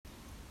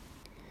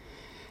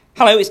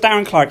Hello, it's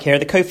Darren Clark here,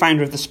 the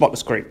co-founder of the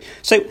Spotless Group.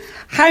 So,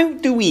 how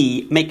do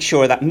we make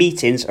sure that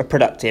meetings are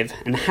productive,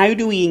 and how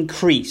do we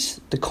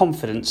increase the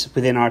confidence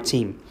within our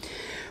team?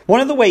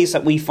 One of the ways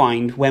that we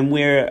find when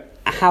we're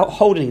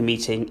holding a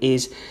meeting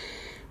is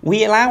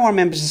we allow our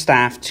members of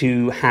staff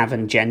to have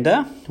an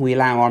agenda. We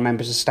allow our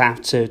members of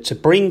staff to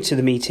bring to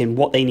the meeting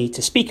what they need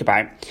to speak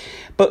about.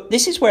 But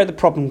this is where the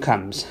problem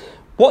comes.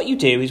 What you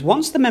do is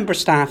once the member of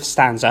staff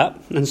stands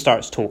up and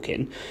starts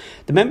talking,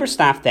 the member of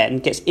staff then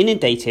gets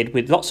inundated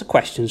with lots of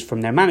questions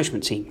from their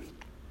management team.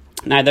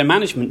 Now, their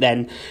management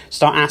then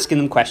start asking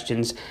them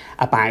questions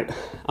about,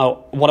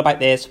 what about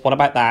this? What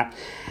about that?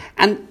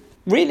 And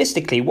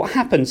realistically, what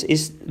happens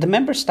is the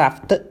member of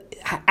staff that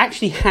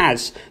actually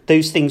has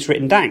those things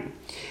written down,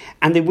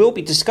 and they will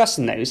be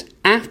discussing those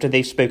after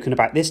they've spoken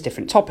about this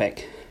different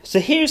topic. So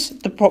here's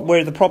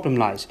where the problem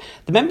lies.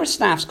 The member of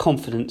staff's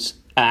confidence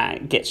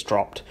gets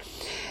dropped.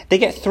 They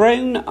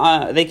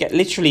get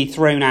literally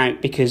thrown out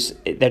because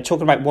they're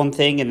talking about one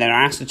thing and they're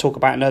asked to talk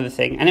about another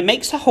thing, and it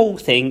makes the whole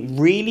thing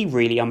really,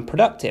 really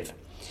unproductive.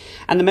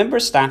 And the member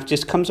of staff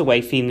just comes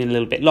away feeling a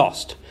little bit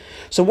lost.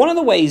 So one of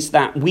the ways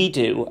that we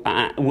do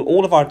with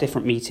all of our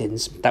different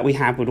meetings that we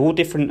have with all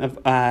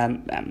different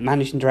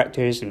managing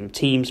directors and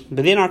teams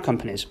within our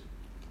companies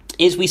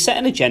is we set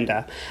an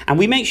agenda and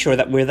we make sure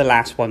that we're the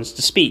last ones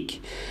to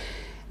speak.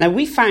 Now,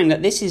 we found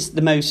that this is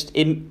the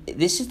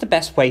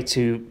best way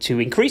to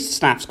increase the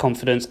staff's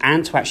confidence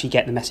and to actually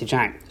get the message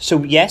out.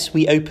 So yes,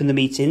 we open the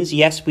meetings.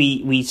 Yes,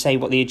 we say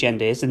what the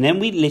agenda is, and then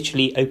we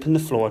literally open the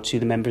floor to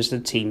the members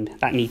of the team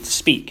that need to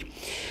speak.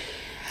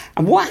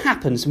 And what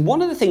happens, and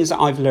one of the things that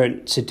I've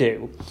learned to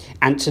do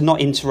and to not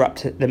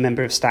interrupt the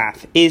member of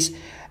staff is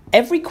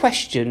every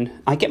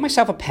question, I get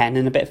myself a pen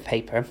and a bit of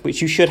paper,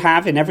 which you should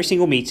have in every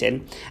single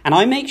meeting, and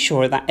I make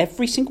sure that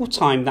every single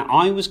time that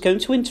I was going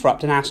to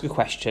interrupt and ask a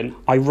question,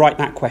 I write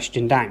that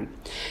question down.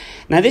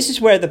 Now, this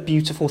is where the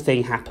beautiful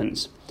thing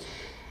happens.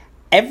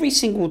 I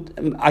say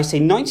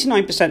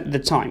 99% of the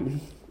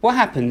time, what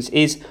happens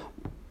is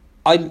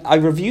I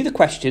review the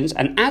questions,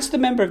 and as the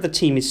member of the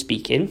team is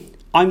speaking,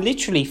 I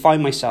literally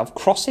find myself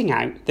crossing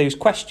out those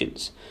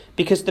questions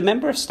because the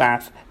member of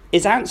staff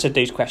is answered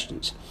those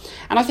questions.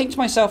 And I think to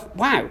myself,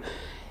 wow,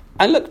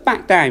 I looked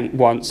back down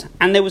once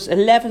and there was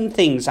 11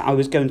 questions that I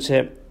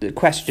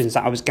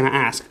was going to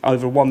ask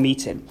over one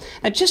meeting.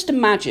 Now just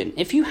imagine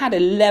if you had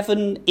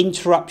 11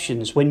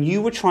 interruptions when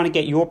you were trying to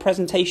get your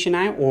presentation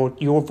out or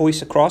your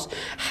voice across,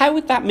 how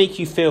would that make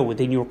you feel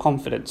within your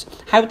confidence?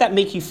 How would that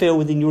make you feel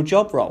within your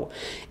job role?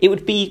 It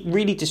would be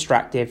really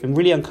distractive and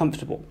really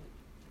uncomfortable.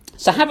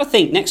 So have a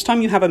think next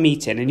time you have a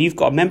meeting and you've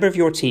got a member of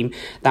your team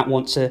that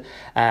wants to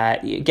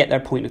get their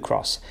point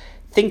across.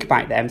 Think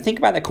about them, think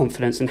about their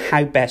confidence and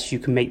how best you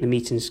can make the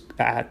meetings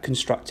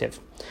constructive.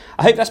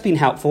 I hope that's been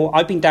helpful.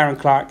 I've been Darren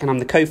Clark and I'm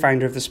the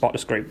co-founder of the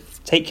Spotless Group.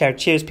 Take care.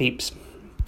 Cheers, peeps.